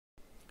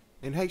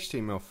In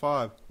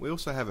HTML5, we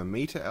also have a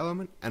meta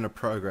element and a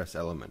progress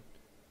element.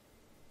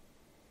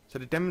 So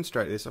to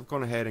demonstrate this, I've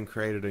gone ahead and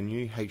created a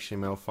new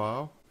HTML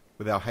file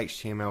with our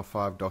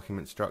HTML5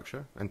 document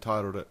structure and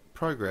titled it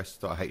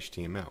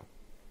progress.html.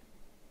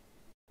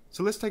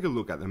 So let's take a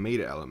look at the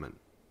meta element.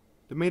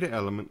 The meta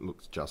element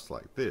looks just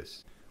like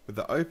this, with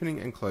the opening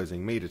and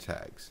closing meta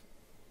tags.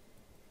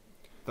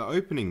 The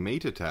opening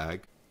meta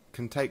tag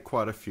can take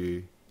quite a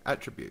few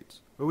attributes.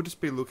 We'll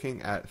just be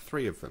looking at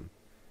 3 of them.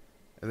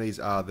 And these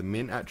are the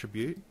min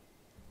attribute,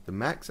 the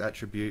max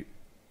attribute,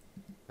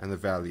 and the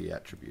value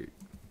attribute.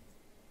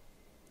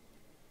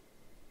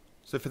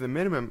 So for the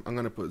minimum, I'm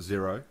going to put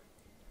 0.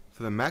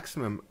 For the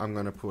maximum, I'm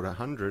going to put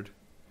 100.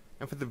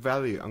 And for the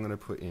value, I'm going to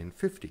put in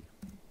 50.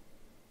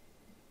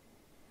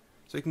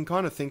 So you can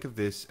kind of think of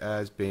this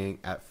as being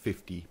at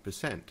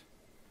 50%. We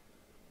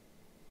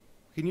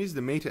can use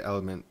the meta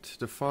element to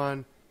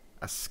define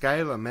a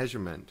scalar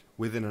measurement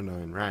within a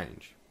known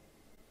range.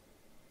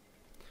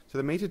 So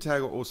the meta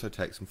tag will also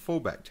take some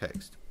fallback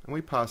text, and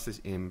we pass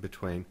this in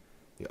between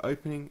the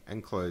opening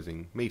and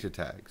closing meta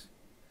tags.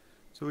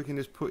 So we can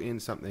just put in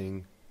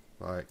something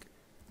like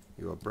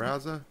your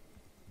browser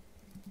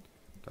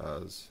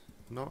does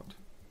not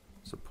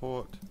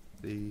support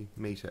the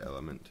meta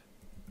element.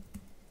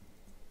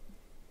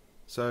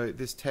 So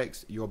this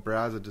text, your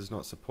browser does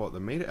not support the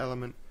meta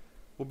element,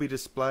 will be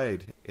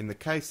displayed in the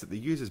case that the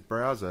user's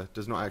browser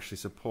does not actually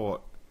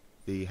support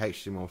the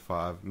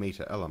HTML5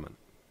 meta element.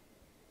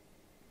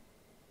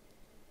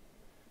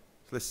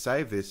 So let's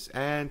save this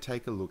and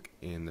take a look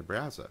in the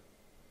browser.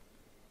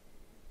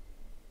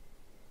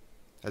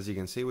 As you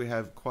can see, we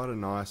have quite a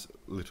nice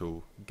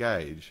little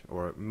gauge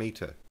or a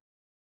meter.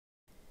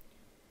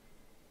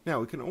 Now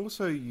we can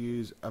also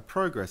use a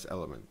progress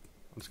element.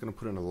 I'm just going to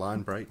put in a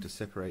line break to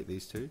separate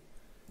these two.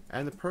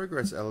 And the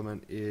progress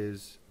element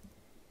is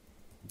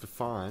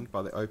defined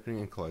by the opening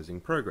and closing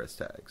progress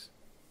tags.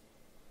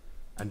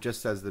 And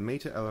just as the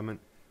meta element,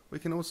 we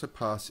can also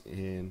pass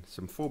in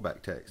some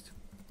fallback text.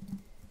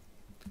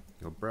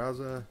 Your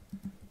browser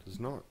does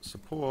not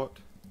support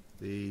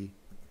the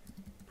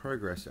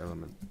progress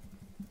element.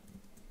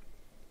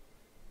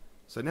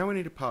 So now we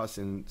need to pass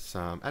in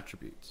some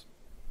attributes.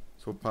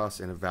 So we'll pass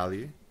in a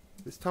value.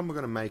 This time we're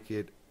going to make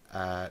it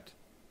at,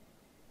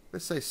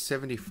 let's say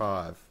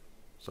 75.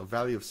 So a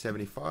value of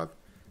 75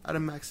 at a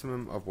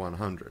maximum of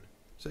 100.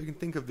 So you can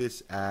think of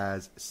this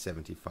as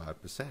 75%.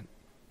 So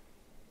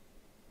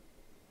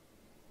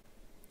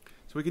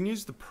we can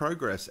use the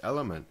progress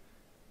element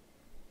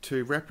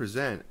to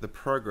represent the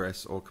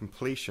progress or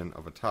completion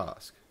of a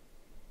task.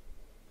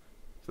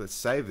 So let's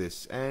save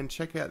this and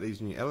check out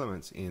these new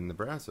elements in the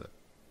browser.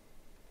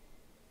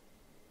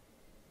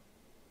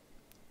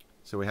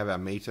 So we have our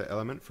meta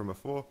element from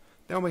before.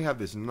 Then we have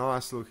this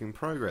nice looking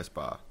progress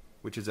bar,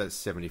 which is at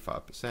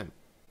 75%.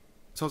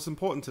 So it's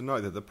important to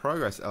note that the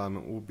progress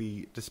element will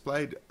be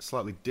displayed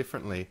slightly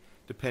differently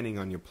depending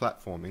on your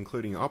platform,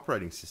 including your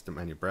operating system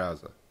and your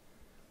browser.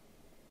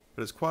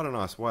 But it's quite a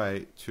nice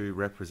way to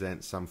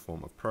represent some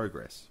form of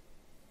progress.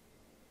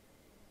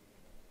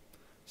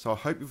 So I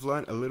hope you've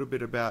learned a little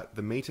bit about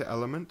the meta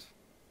element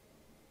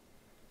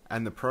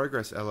and the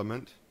progress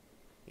element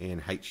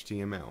in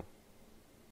HTML.